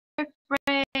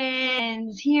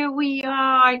friends, here we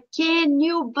are. Can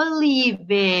you believe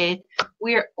it?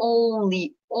 We're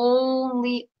only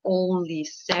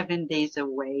 7 days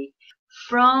away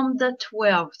from the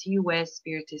 12th U.S.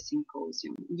 Spiritist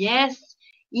Symposium. Yes,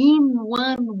 in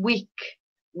 1 week,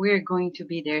 we're going to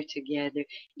be there together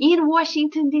in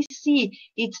Washington, D.C.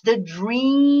 It's the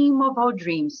dream of all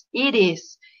dreams. It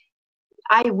is.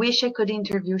 I wish I could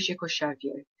interview Chico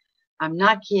Xavier. I'm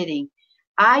not kidding.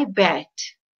 I bet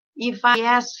if I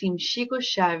asked him, Chico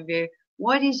Xavier,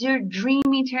 what is your dream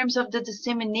in terms of the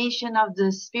dissemination of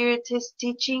the Spiritist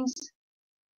teachings?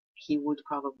 He would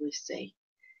probably say,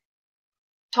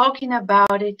 talking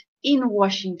about it in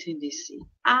Washington, D.C.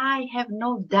 I have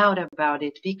no doubt about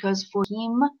it because for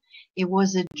him, it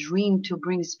was a dream to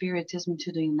bring Spiritism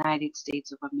to the United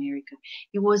States of America.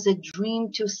 It was a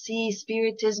dream to see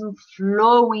Spiritism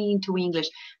flowing into English.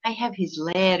 I have his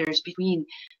letters between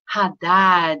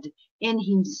Haddad and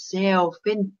himself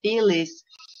and Phyllis,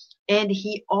 and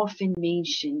he often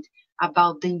mentioned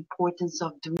about the importance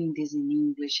of doing this in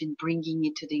English and bringing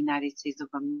it to the United States of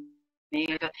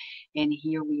America, and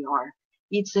here we are.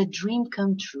 It's a dream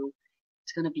come true.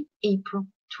 It's going to be April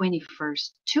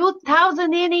 21st,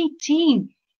 2018,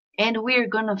 and we're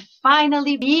going to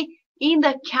finally be in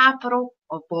the capital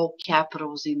of all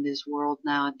capitals in this world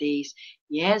nowadays.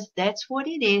 Yes, that's what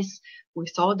it is,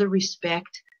 with all the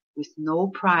respect, with no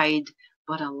pride,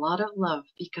 but a lot of love,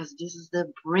 because this is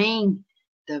the brain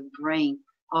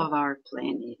of our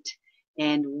planet.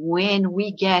 And when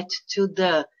we get to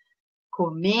the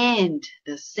command,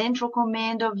 the central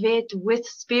command of it with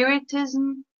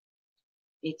Spiritism,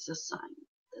 it's a sign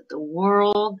that the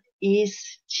world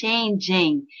is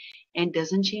changing and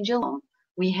doesn't change alone.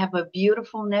 We have a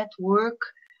beautiful network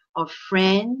of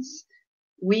friends.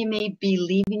 We may be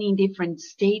living in different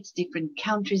states, different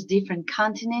countries, different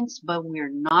continents, but we're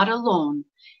not alone.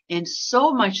 And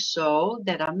so much so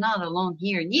that I'm not alone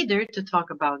here neither to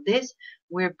talk about this.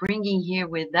 We're bringing here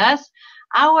with us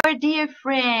our dear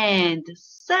friend,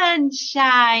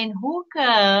 Sunshine, who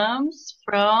comes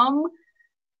from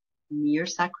near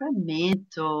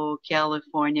Sacramento,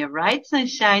 California. Right,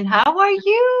 Sunshine? How are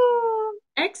you?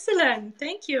 Excellent.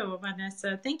 Thank you,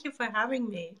 Vanessa. Thank you for having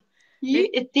me.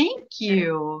 Thank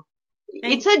you.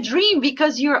 It's a dream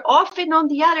because you're often on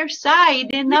the other side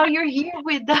and now you're here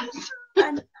with us.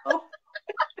 I know.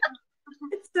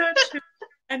 It's so true.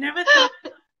 I never thought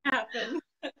it would happen.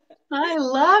 I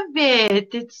love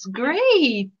it. It's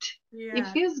great. Yeah. It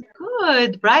feels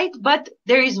good, right? But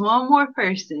there is one more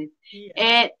person. Yes.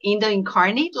 And in the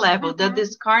incarnate level, the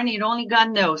discarnate only God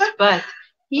knows. But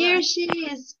here she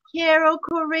is. Carol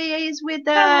Correa is with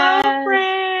us. Hello,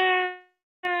 friends.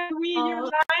 We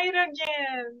unite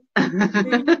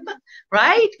again.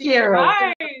 Right, Carol?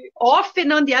 Right.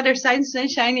 Often on the other side,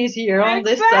 Sunshine is here on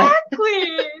this side.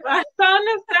 Exactly. The sun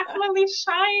is definitely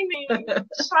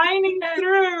shining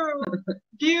through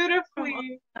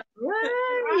beautifully.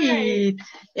 Right.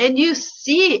 And you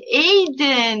see,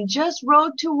 Aiden just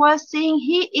wrote to us saying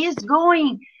he is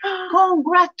going.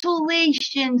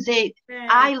 Congratulations, Aiden.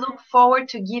 I look forward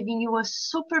to giving you a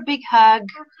super big hug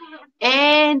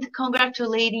and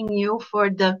congratulating you for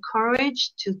the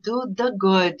courage to do the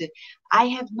good. I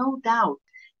have no doubt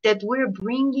that we're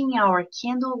bringing our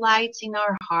candle lights in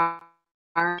our heart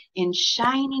and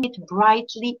shining it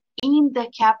brightly in the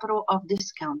capital of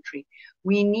this country.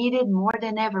 We need it more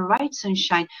than ever, right,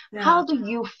 Sunshine? Yeah. How do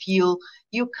you feel?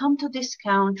 You come to this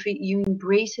country, you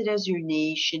embrace it as your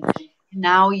nation.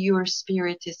 Now you're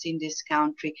Spiritist in this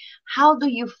country. How do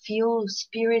you feel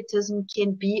Spiritism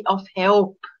can be of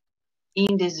help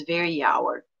in this very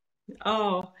hour?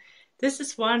 Oh, this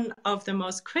is one of the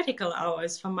most critical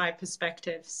hours from my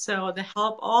perspective. So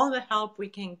all the help we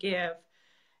can give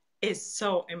is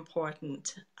so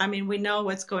important. I mean, we know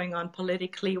what's going on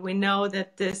politically. We know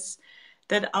that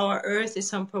that our earth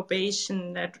is on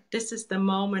probation, that this is the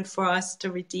moment for us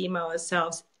to redeem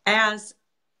ourselves as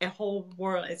a whole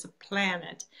world, as a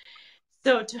planet.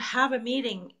 So to have a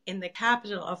meeting in the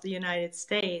capital of the United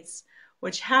States,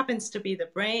 which happens to be the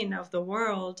brain of the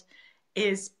world,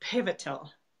 is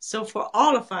pivotal. So for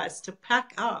all of us to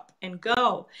pack up and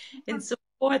go and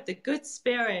support the good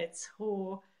spirits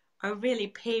who are really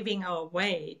paving our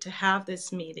way to have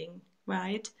this meeting,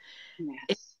 right? Yes.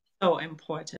 It's so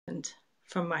important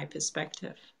from my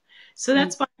perspective. So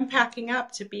that's why I'm packing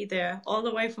up to be there all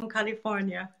the way from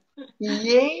California.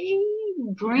 Yay!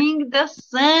 Bring the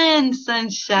sun,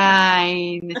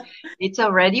 Sunshine. It's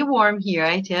already warm here,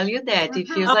 I tell you that. It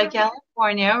feels like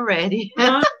California already.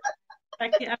 I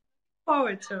look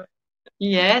forward to it.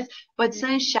 Yes, but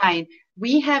Sunshine,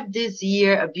 we have this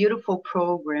year a beautiful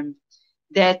program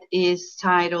that is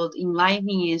titled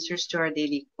Enlightening Answers to Our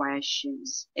Daily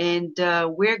Questions. And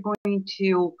we're going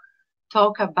to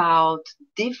talk about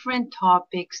different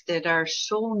topics that are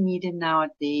so needed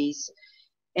nowadays,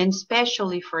 and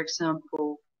especially, for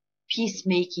example,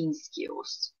 peacemaking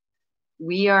skills.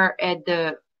 We are at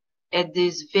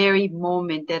this very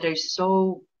moment that is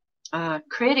so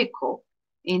critical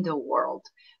in the world,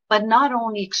 but not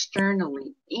only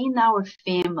externally, in our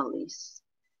families,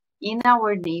 in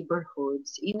our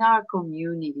neighborhoods, in our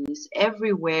communities,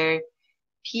 everywhere.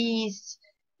 Peace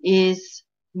is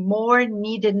more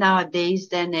needed nowadays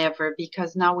than ever,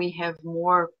 because now we have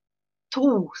more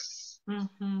tools.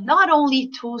 Mm-hmm. Not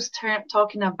only tools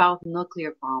talking about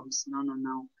nuclear bombs. No, no,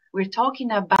 no. We're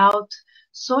talking about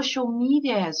social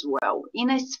media as well. In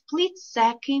a split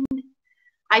second,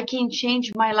 I can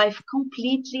change my life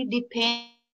completely depending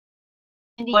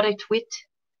on what I tweet,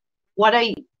 what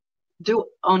I do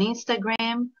on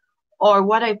Instagram, or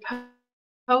what I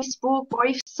post on Facebook, or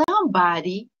if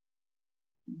somebody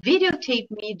videotape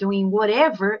me doing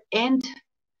whatever and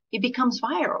it becomes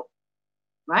viral,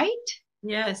 right?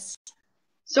 Yes.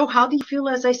 So how do you feel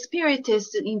as a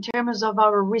spiritist in terms of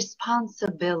our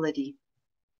responsibility?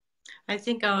 I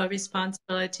think our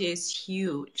responsibility is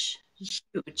huge,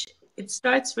 huge. It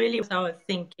starts really with our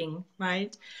thinking,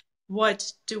 right?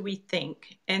 What do we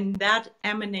think? And that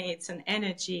emanates an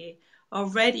energy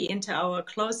already into our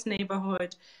close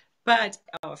neighborhood, but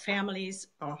our families,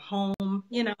 our home,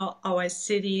 our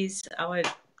cities, our,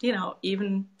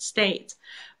 even states.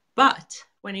 But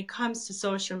when it comes to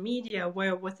social media,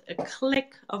 where with a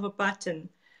click of a button,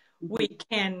 we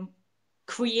can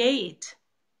create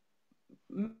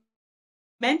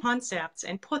many concepts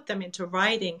and put them into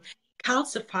writing,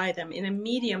 calcify them in a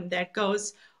medium that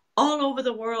goes all over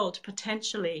the world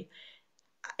potentially.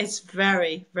 It's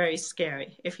very, very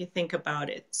scary if you think about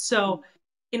it. So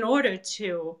in order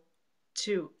to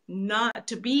not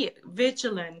to be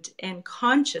vigilant and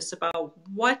conscious about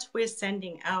what we're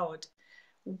sending out,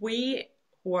 we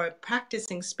who are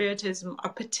practicing Spiritism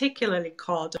are particularly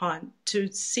called upon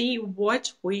to see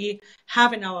what we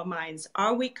have in our minds.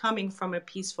 Are we coming from a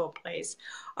peaceful place?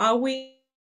 Are we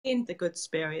in the good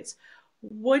spirits?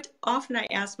 Often I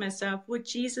ask myself, would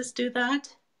Jesus do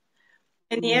that?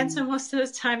 And the answer most of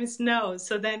the time is no.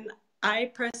 So then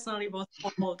I personally will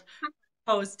hold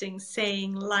posting,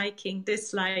 saying, liking,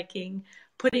 disliking,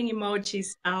 putting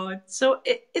emojis out. So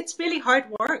it's really hard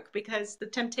work because the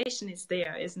temptation is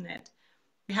there, isn't it?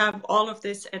 We have all of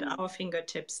this at our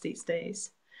fingertips these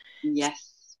days.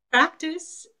 Yes.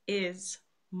 Practice is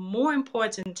more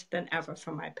important than ever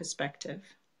from my perspective.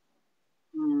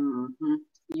 Mm-hmm.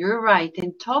 You're right.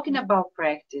 And talking about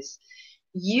practice,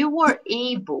 you were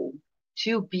able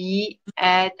to be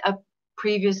at a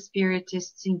previous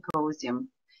Spiritist Symposium,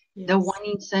 the Yes. one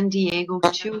in San Diego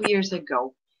 2 years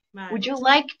ago. Right. Would you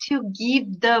like to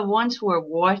give the ones who are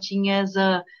watching as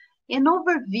an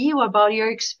overview about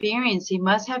your experience? It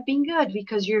must have been good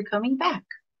because you're coming back.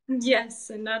 Yes,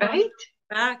 and not right? only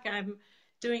back, I'm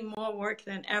doing more work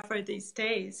than ever these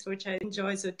days, which I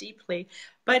enjoy so deeply.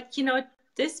 But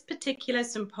this particular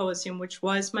symposium, which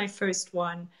was my first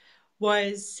one,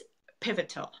 was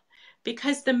pivotal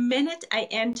because the minute I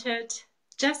entered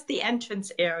just the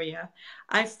entrance area,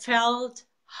 I felt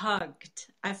hugged.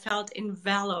 I felt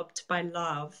enveloped by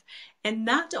love. And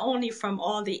not only from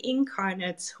all the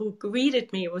incarnates who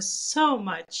greeted me with so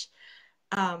much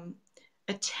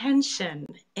attention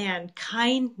and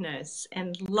kindness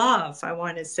and love, I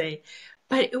want to say.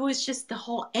 But it was just the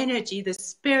whole energy, the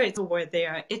spirits were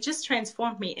there. It just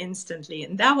transformed me instantly.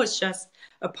 And that was just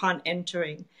upon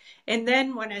entering. And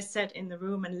then when I sat in the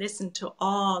room and listened to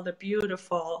all the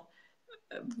beautiful,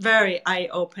 very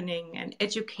eye-opening and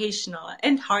educational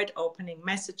and heart-opening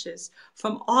messages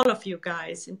from all of you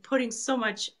guys and putting so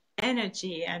much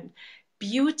energy and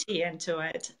beauty into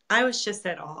it, I was just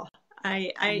at awe.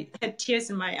 I had tears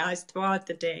in my eyes throughout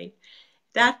the day.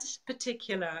 That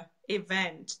particular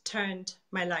event turned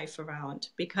my life around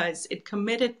because it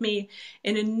committed me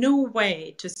in a new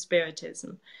way to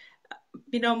Spiritism.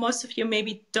 Most of you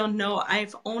maybe don't know,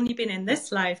 I've only been in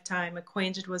this lifetime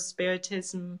acquainted with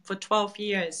Spiritism for 12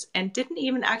 years and didn't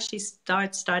even actually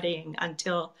start studying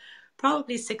until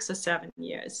probably 6 or 7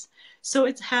 years. So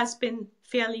it has been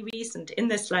fairly recent in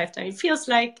this lifetime. It feels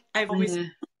like I've always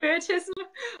been Spiritism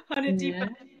on a deeper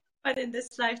level, but in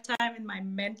this lifetime, in my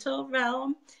mental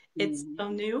realm, it's still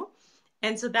new.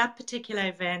 And so that particular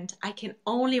event, I can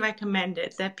only recommend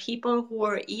it that people who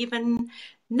are even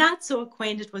not so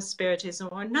acquainted with Spiritism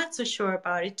or not so sure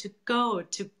about it, to go,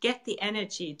 to get the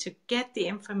energy, to get the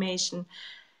information.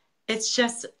 It's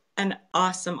just an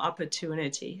awesome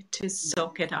opportunity to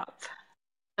soak it up.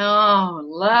 Oh,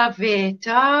 love it.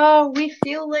 Oh, we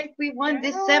feel like we want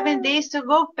this 7 days to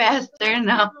go faster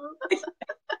now.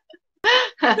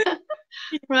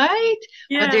 Right? But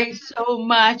Yeah. there's so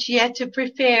much yet to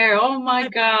prepare. Oh my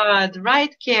God.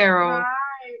 Right, Carol? Right.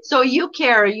 So you,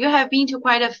 Carol, you have been to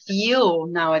quite a few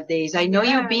nowadays. I know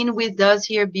you've Yes. been with us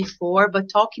here before, but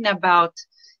talking about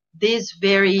this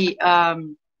very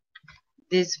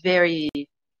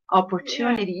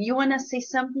opportunity, you want to say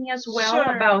something as well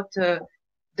Sure. about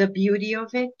the beauty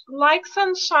of it? Like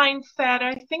Sunshine said,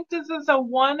 I think this is a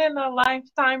one in a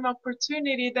lifetime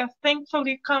opportunity that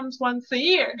thankfully comes once a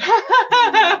year.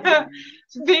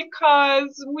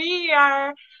 Because we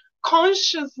are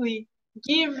consciously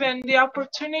given the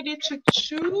opportunity to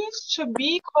choose to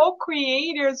be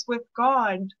co-creators with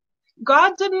God.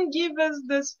 God didn't give us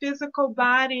this physical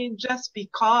body just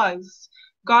because.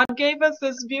 God gave us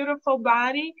this beautiful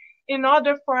body in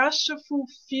order for us to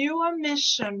fulfill a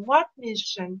mission. What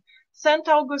mission? St.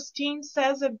 Augustine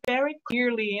says it very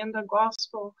clearly in the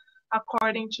Gospel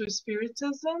according to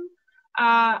Spiritism.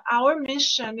 Our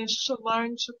mission is to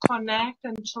learn to connect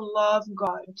and to love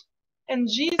God. And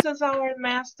Jesus, our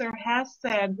Master, has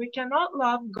said we cannot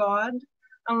love God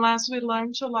unless we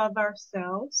learn to love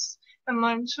ourselves and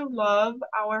learn to love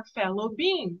our fellow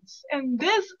beings. And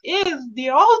this is the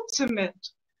ultimate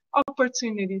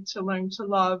opportunity to learn to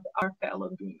love our fellow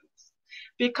beings.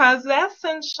 Because as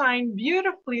Sunshine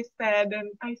beautifully said, and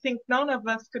I think none of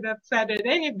us could have said it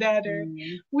any better,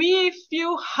 we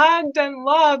feel hugged and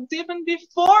loved even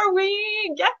before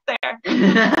we get there.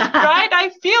 Right?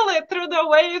 I feel it through the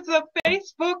waves of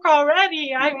Facebook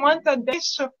already. I want the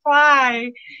days to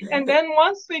fly. And then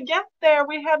once we get there,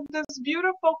 we have this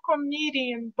beautiful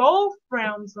community in both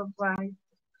realms of life,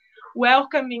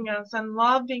 welcoming us and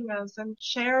loving us and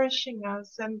cherishing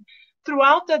us. And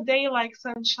throughout the day, like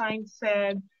Sunshine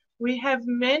said, we have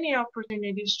many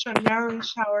opportunities to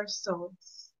nourish our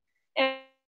souls and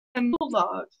to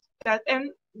love that. And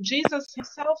Jesus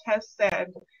himself has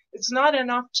said, it's not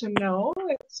enough to know,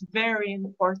 it's very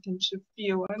important to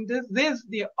feel. And this is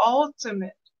the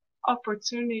ultimate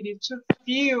opportunity to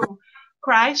feel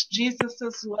Christ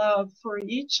Jesus' love for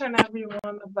each and every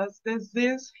one of us. This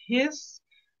is his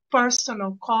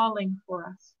personal calling for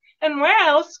us. And where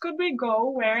else could we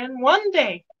go where in one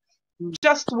day,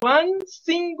 just one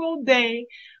single day,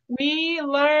 we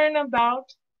learn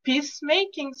about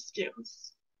peacemaking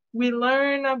skills. We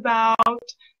learn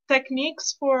about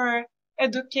techniques for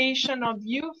education of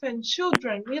youth and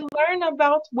children. We learn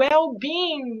about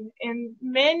well-being in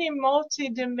many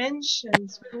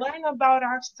multi-dimensions. We learn about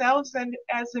ourselves and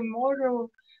as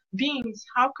immortal beings.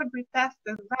 How could we pass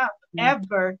this up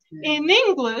ever in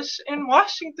English in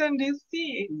Washington,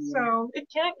 D.C.? So it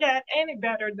can't get any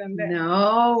better than that.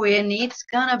 No, and it's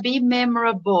gonna be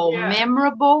memorable. Yeah.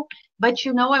 Memorable. But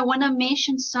you know, I want to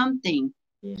mention something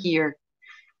here.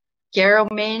 Carol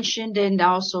mentioned, and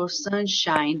also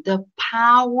Sunshine, the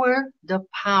power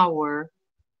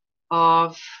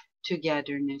of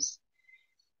togetherness.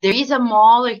 There is a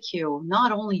molecule,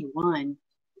 not only one,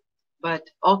 but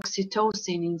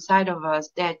oxytocin inside of us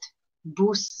that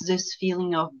boosts this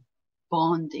feeling of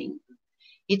bonding.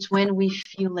 It's when we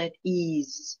feel at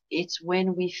ease. It's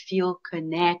when we feel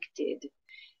connected.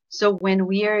 So when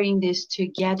we are in this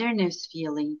togetherness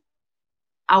feeling,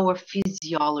 our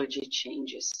physiology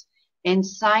changes. And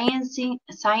science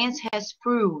has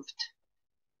proved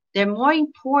that more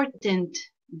important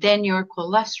than your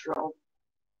cholesterol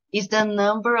is the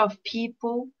number of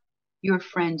people you're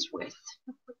friends with.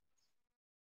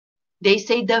 They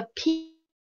say the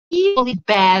people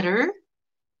better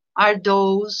are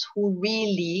those who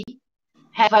really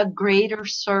have a greater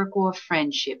circle of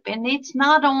friendship. And it's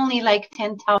not only like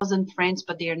 10,000 friends,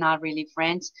 but they're not really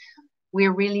friends.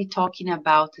 We're really talking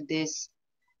about this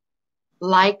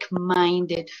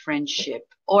like-minded friendship.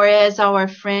 Or as our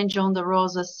friend John De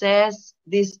Rosa says,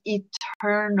 this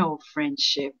eternal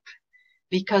friendship.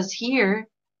 Because here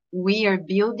we are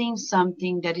building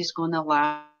something that is going to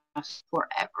last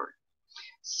forever.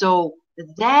 So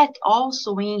that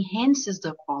also enhances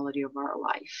the quality of our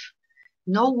life.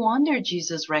 No wonder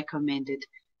Jesus recommended,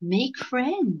 make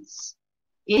friends.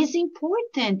 It is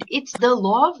important. It's the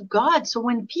law of God. So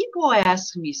when people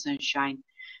ask me, Sunshine,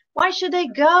 why should I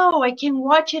go? I can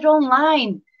watch it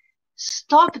online.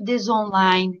 Stop this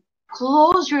online.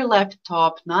 Close your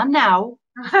laptop, not now.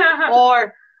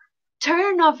 Or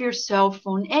turn off your cell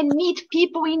phone and meet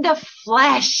people in the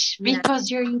flesh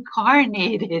because you're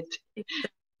incarnated.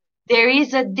 There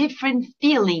is a different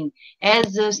feeling,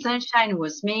 as Sunshine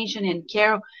was mentioned and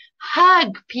Carol.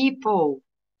 Hug people.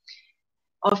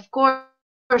 Of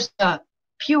course,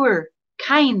 pure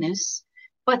kindness,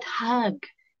 but hug.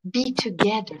 be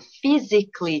together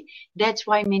physically. That's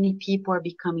why many people are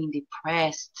becoming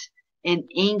depressed and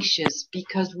anxious,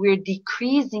 because we're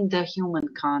decreasing the human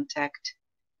contact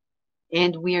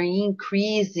and we're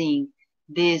increasing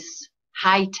this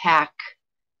high tech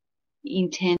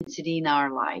intensity in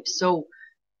our lives. So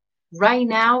right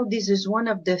now, this is one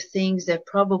of the things that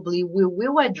probably we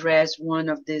will address one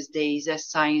of these days as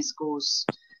science goes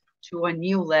to a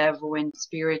new level, and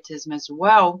Spiritism as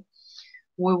well.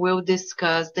 We will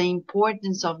discuss the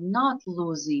importance of not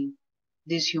losing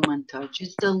this human touch.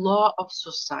 It's the law of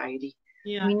society.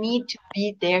 Yeah. We need to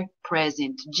be there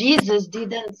present. Jesus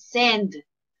didn't send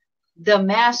the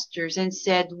masters and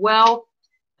said, well,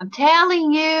 I'm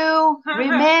telling you,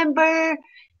 remember,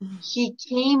 he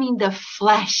came in the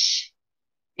flesh.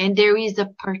 And there is a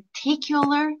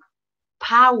particular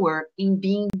power in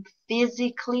being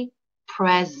physically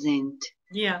present.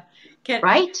 Yeah.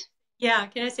 Right? Yeah.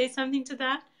 Can I say something to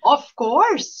that? Of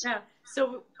course. Yeah.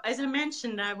 So as I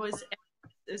mentioned, I was at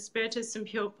the Spiritist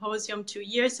Symposium 2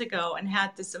 years ago and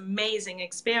had this amazing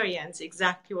experience,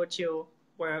 exactly what you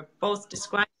were both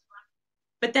describing.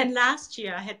 But then last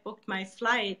year I had booked my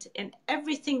flight and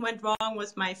everything went wrong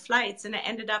with my flights and I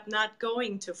ended up not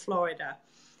going to Florida.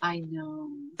 I know.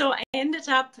 So I ended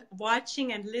up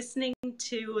watching and listening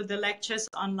to the lectures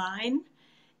online,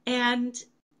 and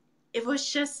it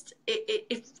was just,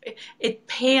 it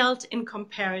paled in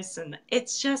comparison.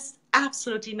 It's just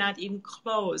absolutely not even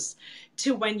close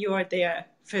to when you're there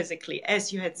physically,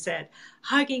 as you had said,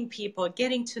 hugging people,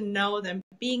 getting to know them,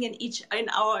 being in each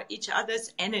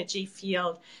other's energy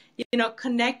field,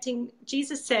 connecting.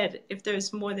 Jesus said, if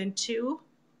there's more than two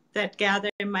that gather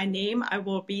in my name, I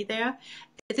will be there.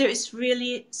 There is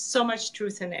really so much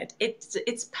truth in it.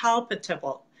 It's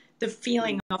palpable, the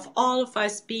feeling of all of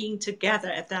us being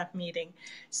together at that meeting.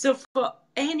 So for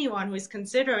anyone who is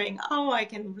considering, oh, I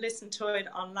can listen to it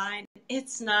online,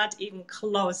 it's not even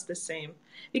close the same.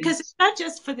 Because it's not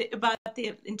just about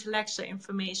the intellectual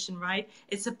information, right?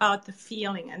 It's about the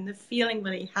feeling, and the feeling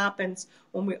really happens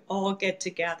when we all get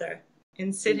together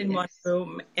and sit in one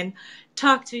room and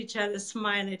talk to each other,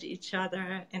 smile at each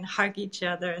other, and hug each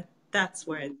other. That's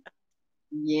where it's at.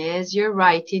 Yes, you're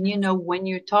right. And when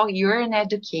you talk, you're an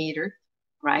educator,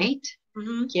 right?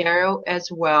 Mm-hmm. Carol as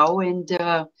well. And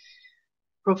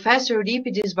Professor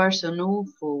Euripides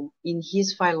Barçanufo, in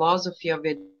his philosophy of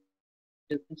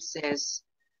education, says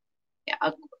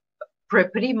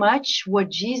pretty much what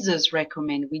Jesus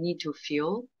recommended we need to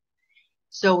feel.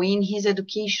 So in his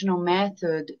educational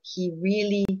method, he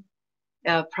really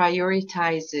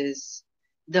prioritizes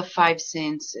the five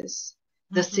senses,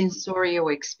 the sensorial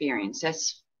experience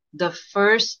as the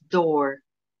first door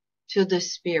to the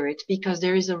spirit, because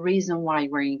there is a reason why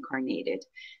we're incarnated.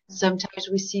 Sometimes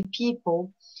we see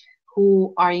people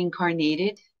who are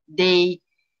incarnated, they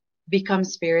become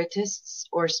spiritists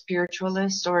or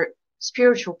spiritualists or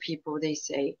spiritual people, they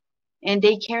say, and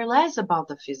they care less about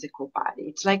the physical body.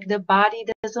 It's like the body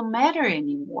doesn't matter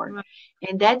anymore. Right.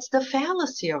 And that's the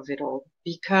fallacy of it all,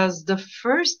 because the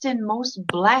first and most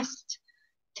blessed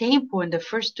temple and the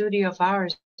first duty of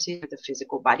ours is the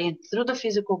physical body. And through the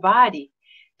physical body,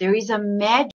 there is a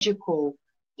magical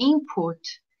input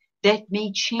that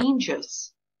may change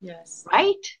us. Yes.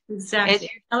 Right?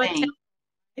 Exactly.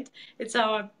 It's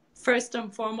our first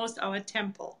and foremost, our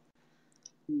temple.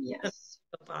 Yes.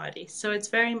 The body. So it's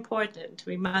very important.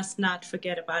 We must not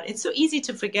forget about it. It's so easy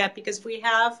to forget because we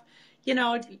have,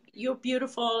 your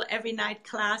beautiful every night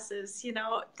classes,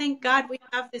 thank God we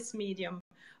have this medium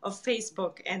of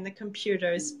Facebook and the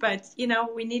computers. But,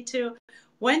 we need to,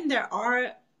 when there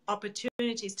are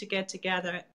opportunities to get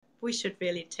together, we should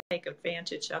really take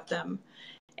advantage of them.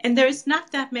 And there's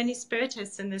not that many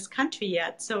spiritists in this country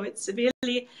yet. So it's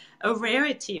really a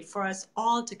rarity for us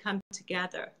all to come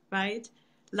together, right?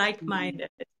 Like-minded.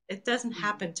 It doesn't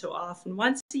happen too often.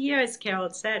 Once a year, as Carol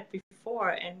said before,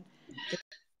 and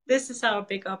this is our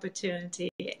big opportunity.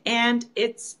 And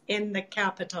it's in the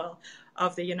capital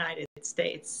of the United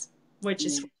States, which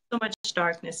is so much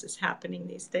darkness is happening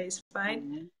these days, right?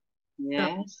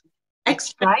 Yes. So,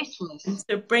 it's priceless.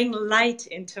 to bring light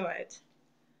into it.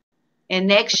 And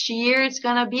next year it's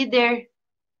gonna be there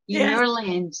in your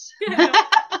lands.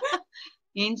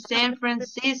 In San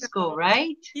Francisco,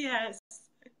 right? Yes.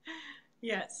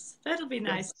 Yes. That'll be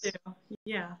nice too.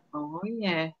 Yeah. Oh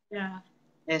yeah. Yeah.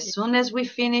 As soon as we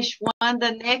finish one,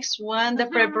 the next one, the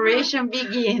preparation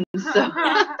begins. So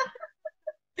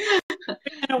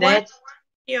that's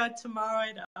here tomorrow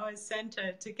at our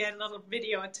center to get a little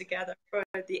video together for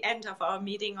the end of our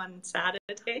meeting on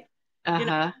Saturday.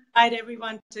 Invite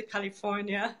everyone to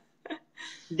California.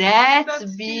 That's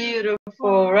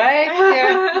beautiful, right?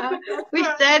 Sarah? We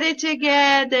said it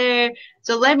together.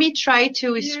 So let me try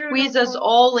to squeeze us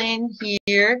all in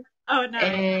here. Oh, no.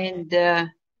 And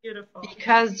Beautiful.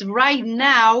 because right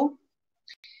now,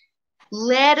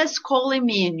 let us call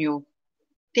Emmanuel.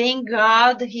 Thank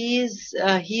God his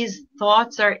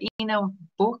thoughts are in a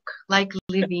book like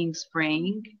Living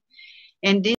Spring.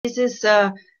 And this is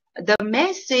the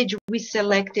message we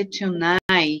selected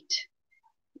tonight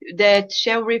that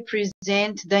shall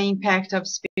represent the impact of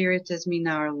Spiritism in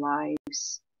our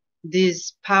lives.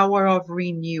 This power of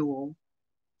renewal.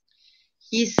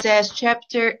 He says,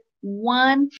 chapter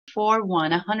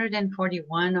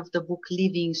 141 of the book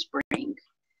Living Spring.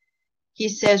 He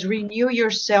says, renew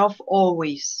yourself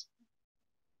always.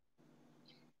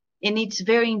 And it's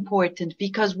very important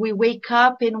because we wake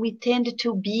up and we tend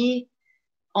to be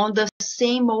on the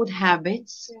same old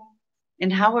habits. Yeah.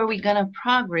 And how are we going to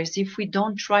progress if we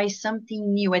don't try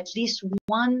something new, at least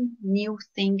one new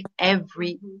thing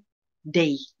every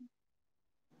day?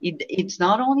 It's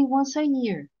not only once a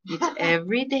year, it's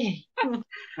every day,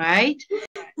 right?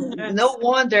 Yes. No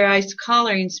wonder a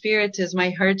scholar in Spiritism, I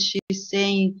heard she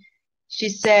said,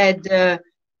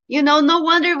 no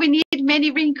wonder we need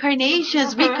many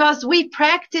reincarnations because we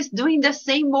practice doing the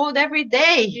same old every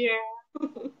day. Yeah.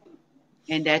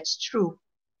 And that's true.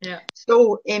 Yeah.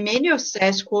 So Emmanuel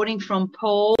says, quoting from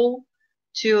Paul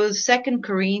to 2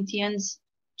 Corinthians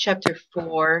chapter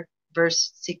 4,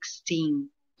 verse 16.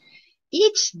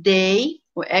 Each day,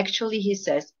 or actually he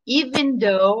says, even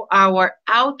though our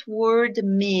outward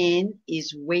man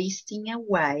is wasting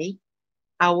away,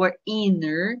 our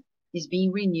inner is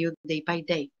being renewed day by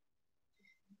day.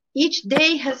 Each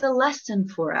day has a lesson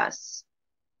for us.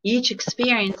 Each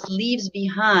experience leaves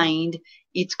behind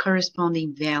its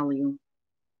corresponding value.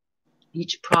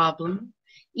 Each problem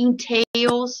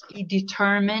entails a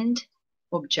determined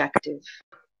objective.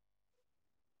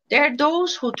 There are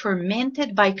those who,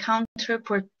 tormented by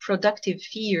counterproductive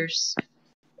fears,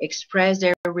 express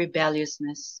their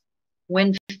rebelliousness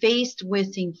when faced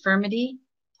with infirmity,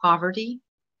 poverty,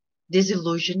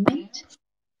 disillusionment,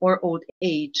 or old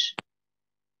age.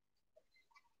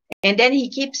 And then he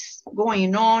keeps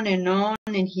going on,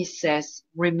 and he says,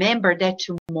 remember that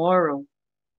tomorrow,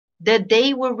 the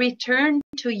day will return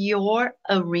to your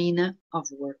arena of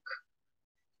work.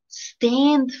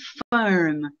 Stand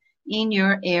firm in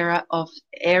your area of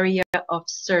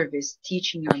service,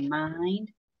 teaching your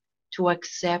mind to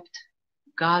accept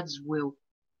God's will.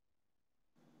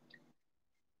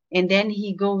 And then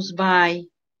he goes by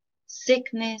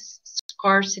sickness,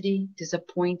 scarcity,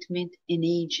 disappointment, and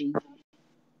aging.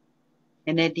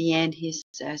 And at the end he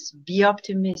says, be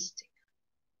optimistic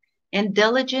and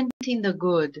diligent in the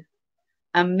good,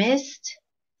 amidst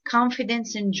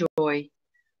confidence and joy.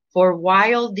 For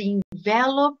while the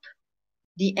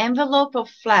envelope of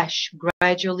flesh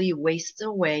gradually wastes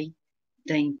away,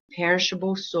 the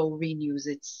imperishable soul renews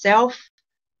itself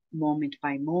moment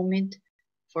by moment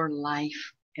for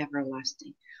life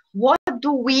everlasting. What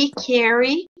do we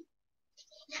carry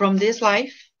from this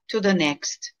life to the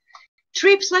next?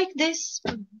 Trips like this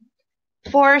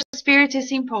for Spiritist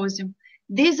Symposium.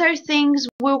 These are things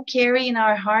we'll carry in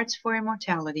our hearts for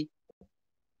immortality.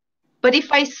 But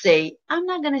if I say, I'm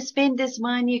not going to spend this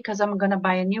money because I'm going to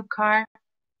buy a new car,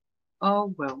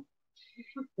 oh well,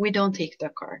 we don't take the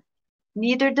car.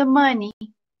 Neither the money.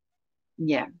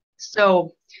 Yeah.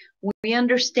 So we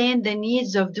understand the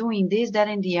needs of doing this, that,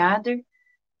 and the other,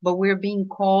 but we're being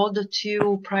called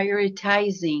to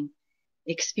prioritizing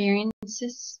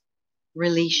experiences,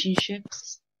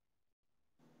 relationships,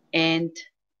 and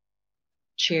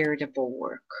charitable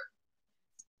work.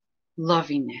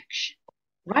 Loving action.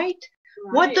 Right?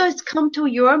 What does come to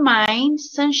your mind,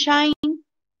 Sunshine,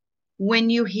 when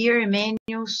you hear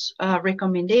Emmanuel's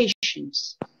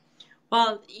recommendations?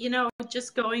 Well,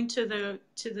 just going to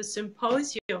the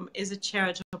symposium is a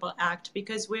charitable act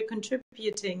because we're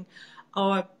contributing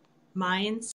our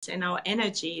minds and our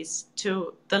energies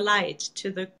to the light,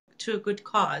 to a good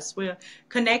cause. We're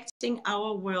connecting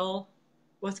our will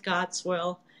with God's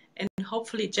will and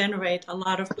hopefully generate a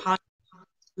lot of positive,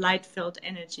 light-filled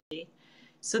energy.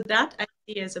 So that I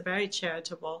see as a very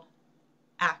charitable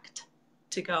act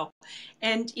to go.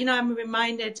 And, I'm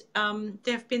reminded there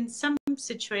have been some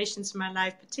situations in my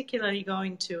life, particularly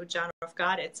going to John of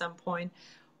God at some point,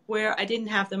 where I didn't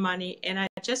have the money and I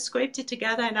just scraped it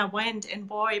together and I went, and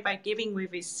boy, by giving we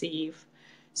receive.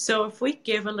 So if we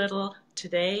give a little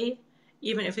today,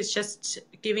 even if it's just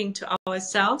giving to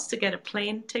ourselves to get a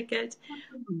plane ticket,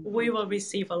 we will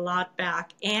receive a lot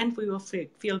back, and we will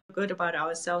feel good about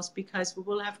ourselves because we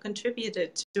will have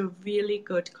contributed to a really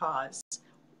good cause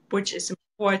which is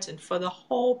important for the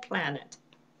whole planet.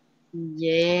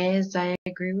 Yes, I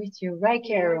agree with you. Right,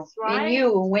 Carol? Yes, right. And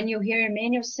you, when you hear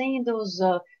Emmanuel saying those,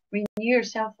 renew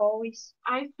yourself always.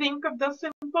 I think of the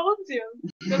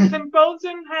symposium. The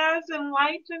symposium has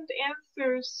enlightened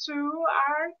answers to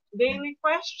our daily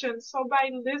questions. So by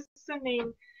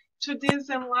listening to these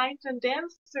enlightened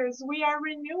answers, we are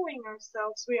renewing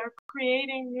ourselves. We are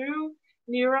creating new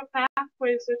neural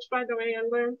pathways, which, by the way, I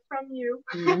learned from you.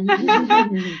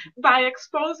 By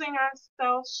exposing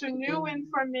ourselves to new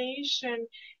information.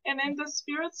 And in the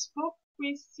Spirit's book,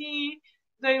 we see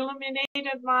the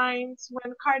illuminated minds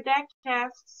when Kardec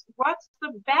asks, what's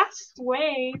the best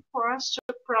way for us to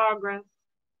progress?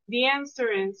 The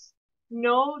answer is,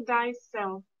 know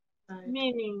thyself,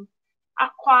 meaning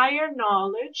acquire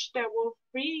knowledge that will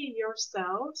free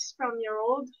yourselves from your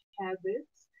old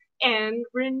habits and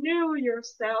renew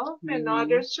yourself in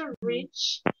order to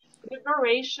reach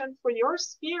liberation for your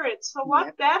spirit. So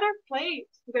what better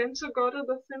place than to go to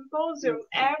the symposium?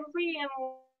 Every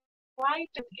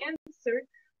enlightened answer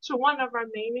to one of our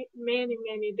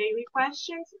many daily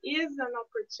questions is an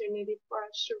opportunity for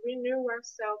us to renew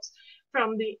ourselves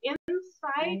from the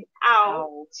inside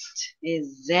out.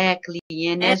 Exactly.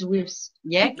 And as go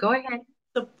ahead.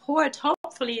 Support,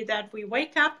 hopefully, that we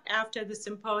wake up after the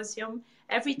symposium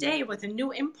every day with a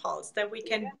new impulse that we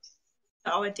can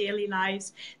our daily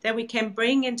lives, that we can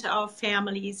bring into our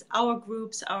families, our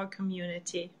groups, our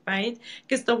community, right?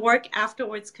 Because the work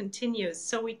afterwards continues.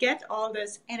 So we get all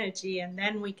this energy and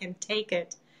then we can take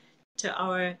it to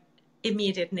our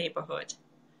immediate neighborhood.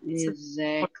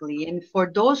 Exactly. And for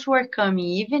those who are coming,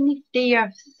 even if they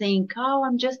are think, oh,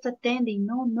 I'm just attending.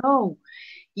 No.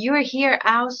 You're here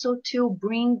also to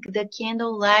bring the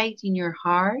candlelight in your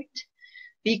heart,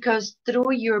 because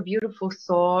through your beautiful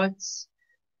thoughts,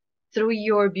 through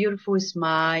your beautiful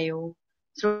smile,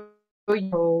 through your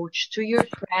approach, to your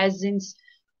presence,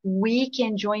 we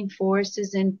can join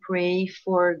forces and pray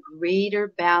for greater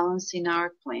balance in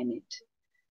our planet.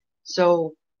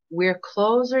 So we're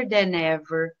closer than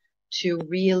ever to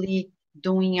really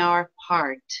doing our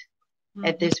part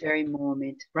at this very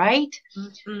moment, right?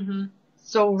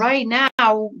 So right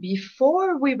now,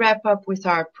 before we wrap up with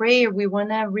our prayer, we want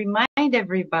to remind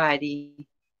everybody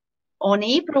on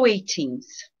April 18th,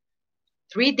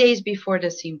 3 days before the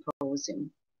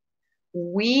symposium,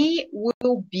 we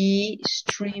will be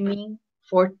streaming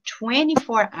for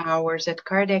 24 hours at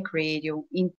Kardec Radio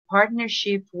in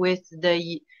partnership with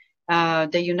the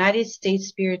United States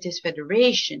Spiritist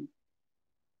Federation.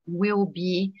 We'll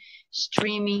be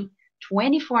streaming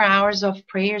 24 hours of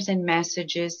prayers and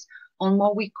messages on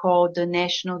what we call the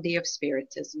National Day of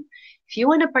Spiritism. If you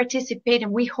want to participate,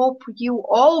 and we hope you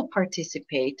all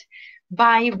participate,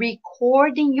 by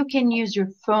recording, you can use your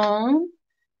phone,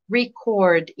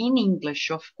 record in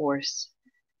English, of course,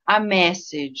 a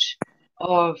message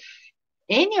of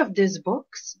any of these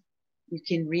books. You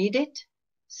can read it,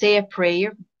 say a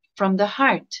prayer from the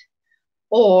heart,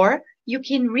 or you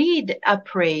can read a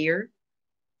prayer.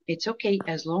 It's okay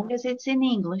as long as it's in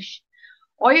English,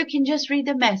 or you can just read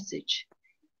the message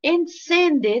and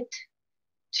send it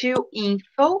to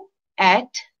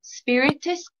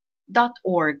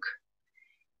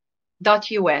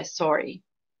info@spiritist.org.us, sorry.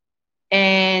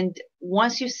 And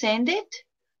once you send it,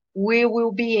 we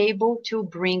will be able to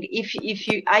bring,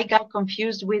 I got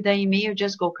confused with the email,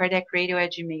 just go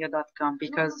kardecradio@gmail.com,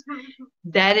 because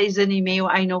that is an email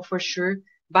I know for sure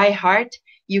by heart.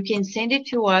 You can send it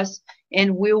to us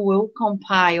and we will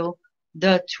compile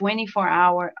the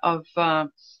 24-hour of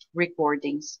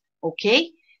recordings.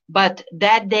 Okay? But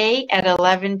that day at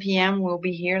 11 p.m. we'll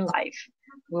be here live.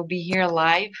 We'll be here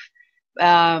live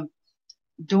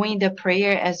doing the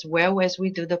prayer as well as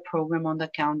we do the program on the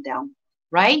countdown.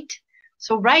 Right?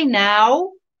 So right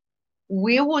now,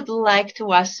 we would like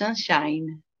to ask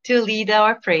Sunshine to lead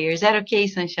our prayer. Is that okay,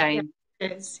 Sunshine?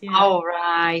 Yes. Yeah. All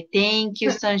right. Thank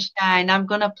you, Sunshine. I'm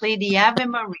going to play the Ave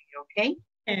Maria, okay?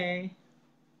 Okay.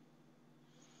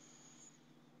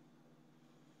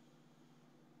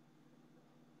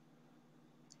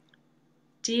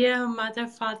 Dear Mother,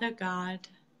 Father God,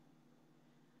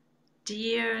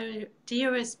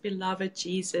 dearest beloved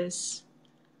Jesus,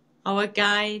 our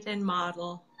guide and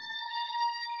model,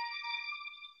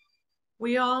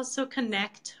 we also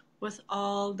connect with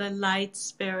all the light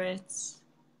spirits,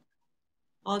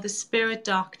 all the spirit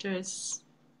doctors,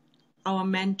 our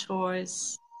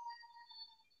mentors.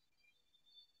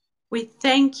 We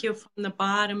thank you from the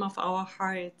bottom of our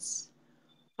hearts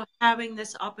for having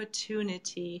this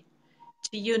opportunity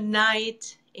to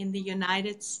unite in the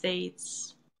United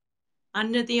States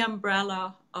under the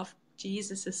umbrella of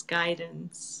Jesus'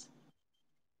 guidance,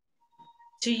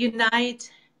 to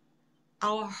unite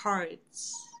our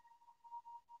hearts,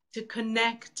 to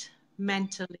connect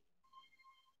mentally,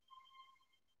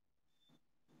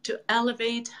 to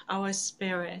elevate our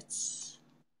spirits,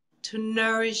 to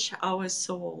nourish our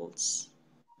souls,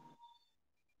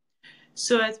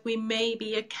 so that we may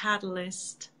be a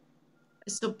catalyst, a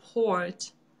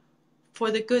support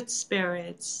for the good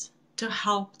spirits to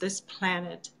help this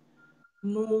planet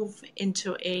move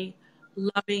into a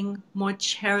loving, more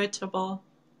charitable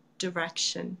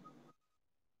direction.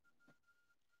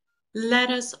 Let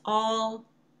us all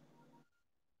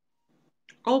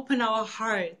open our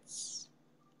hearts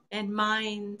and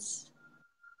minds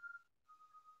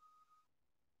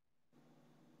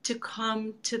to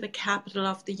come to the capital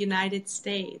of the United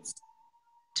States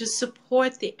to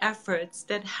support the efforts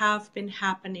that have been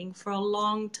happening for a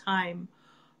long time,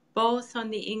 both on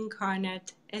the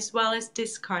incarnate as well as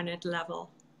discarnate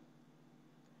level.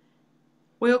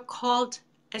 We are called,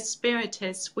 as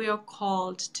Spiritists, we are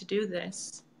called to do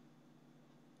this,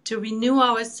 to renew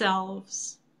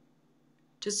ourselves,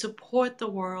 to support the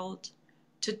world,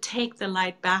 to take the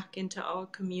light back into our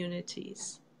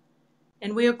communities.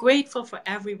 And we are grateful for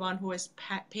everyone who has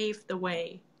paved the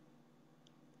way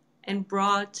and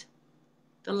brought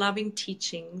the loving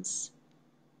teachings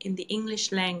in the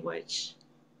English language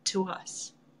to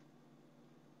us.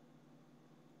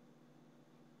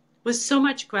 With so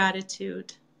much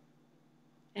gratitude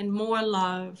and more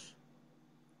love,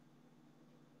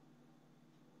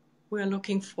 we're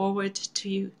looking forward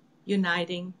to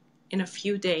uniting in a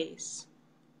few days.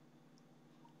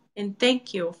 And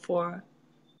thank you for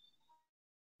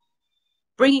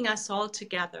bringing us all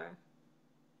together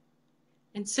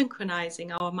and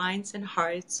synchronizing our minds and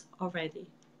hearts already.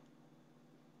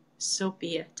 So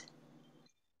be it.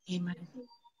 Amen.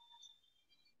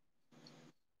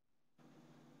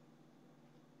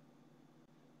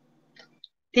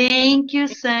 Thank you,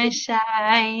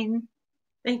 Sunshine.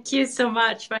 Thank you so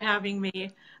much for having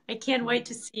me. I can't wait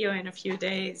to see you in a few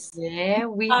days. Yeah,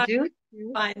 we do.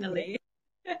 Finally.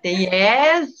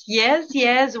 Yes, yes,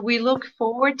 yes. We look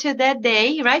forward to that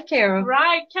day, right, Carol?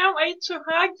 Right, can't wait to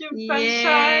hug you,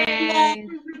 Sunshine. Yes.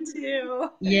 Me too.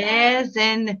 Yes,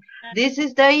 and this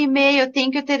is the email.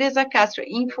 Thank you, Teresa Castro.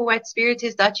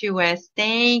 info@spiritist.us.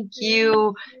 Thank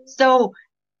you. So,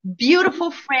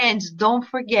 beautiful friends, don't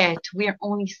forget, we are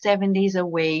only 7 days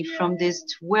away from this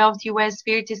 12th U.S.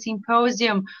 Spiritist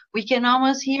Symposium. We can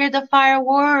almost hear the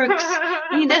fireworks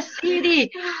in the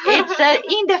city. It's an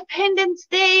Independence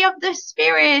Day of the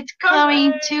Spirit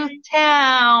coming to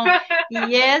town.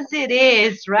 Yes, it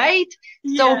is, right?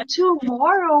 So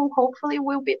tomorrow, hopefully,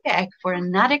 we'll be back for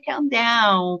another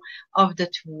countdown of the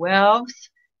 12th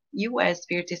U.S.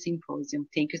 Spiritist Symposium.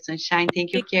 Thank you, Sunshine.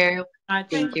 Thank you, Carol.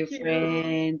 Thank you,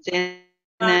 friends. And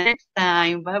next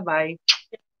time. Bye-bye.